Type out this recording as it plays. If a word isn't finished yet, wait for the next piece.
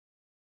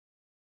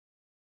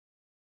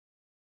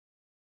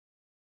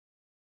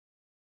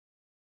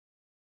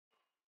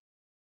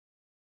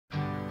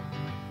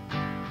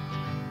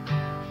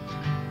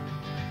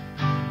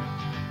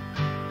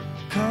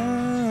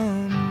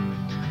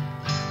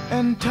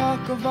and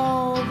talk of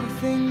all the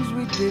things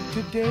we did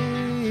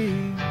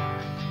today.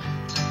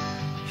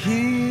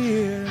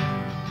 Here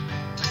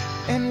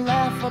and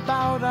laugh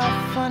about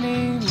our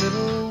funny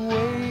little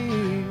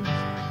ways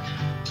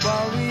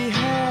while we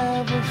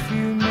have a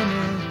few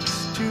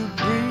minutes to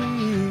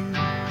breathe.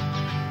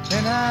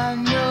 And I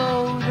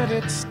know that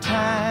it's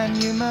time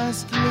you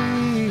must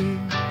leave,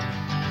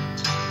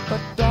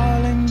 but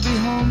darling, be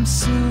home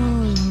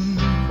soon.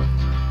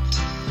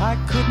 I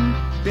couldn't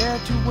bear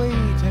to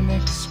wait an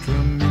extra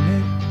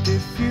minute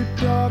if you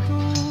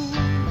dawdle.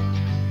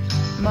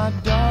 My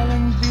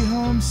darling, be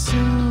home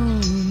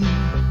soon.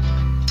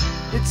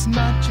 It's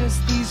not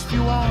just these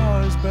few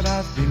hours, but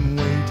I've been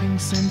waiting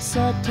since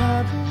I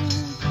toddled,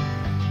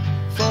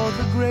 for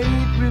the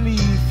great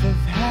relief of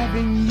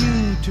having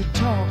you to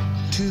talk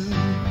to.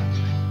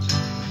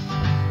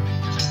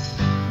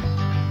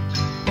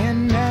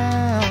 And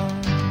now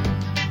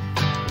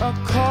a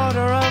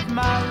quarter of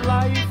my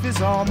life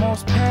is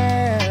almost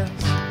past.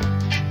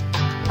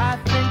 I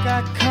think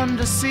I come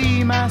to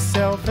see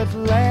myself at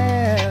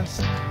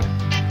last,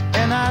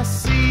 and I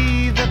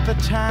see that the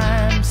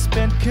time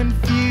spent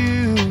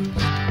confused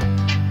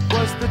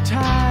was the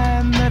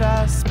time that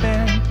I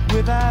spent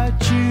without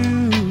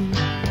you.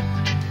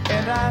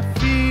 And I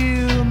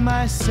feel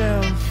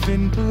myself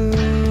in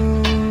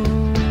blue.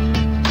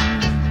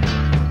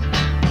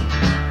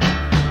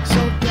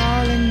 So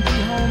darling, be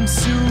home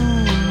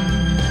soon.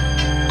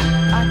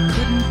 I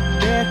couldn't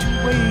bear to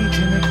wait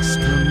an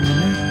extra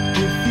minute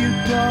if you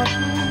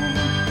dawdle.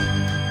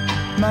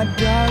 My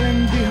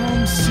darling, be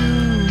home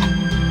soon.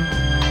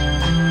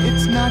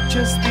 It's not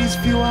just these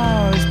few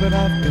hours, but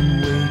I've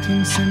been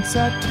waiting since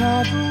I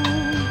toddled,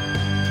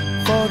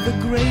 for the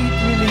great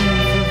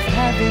relief of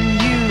having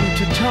you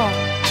to talk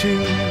to.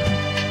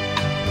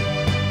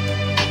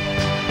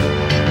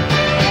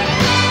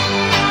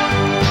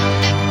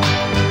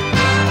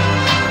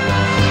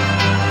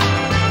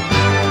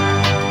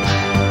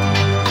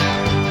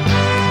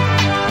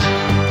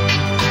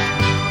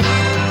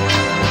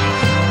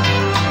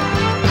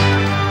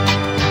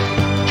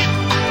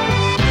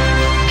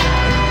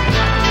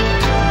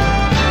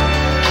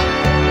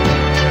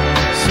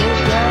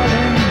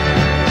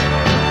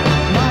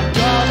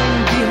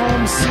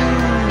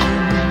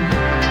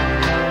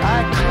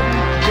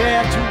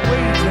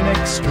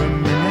 Extra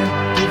minute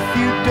if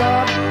you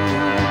dawdle.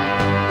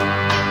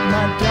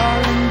 My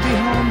darling, be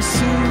home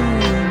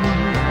soon.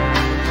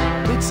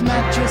 It's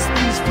not just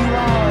these few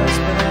hours,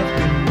 but I've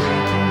been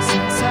waiting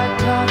since I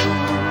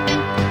toddled,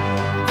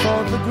 for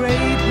the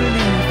great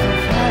relief of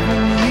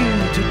having you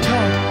to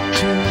talk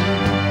to.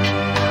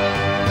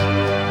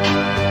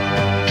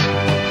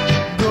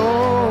 Go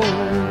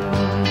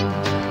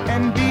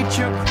and beat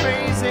your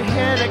crazy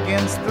head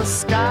against the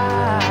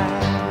sky.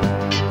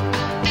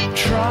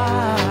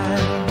 Try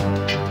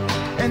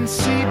and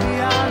see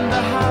beyond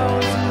the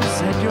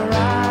houses and your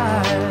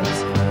eyes.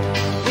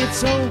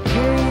 It's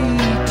okay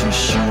to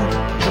shoot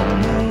the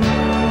moon.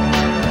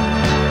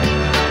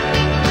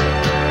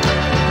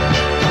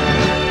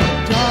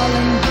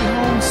 Darling, be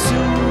home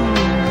soon.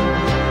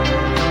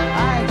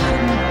 I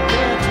couldn't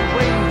bear to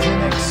wait an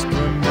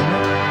extra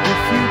minute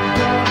if you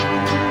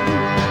dawdle.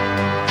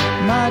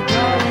 My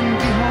darling,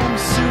 be home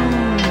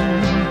soon.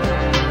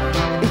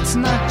 It's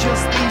not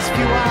just these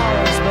few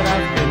hours, but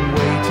I've been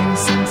waiting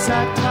since I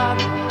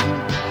toddled,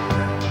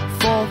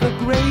 for the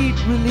great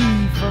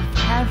relief of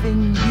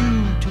having you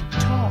to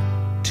talk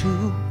to.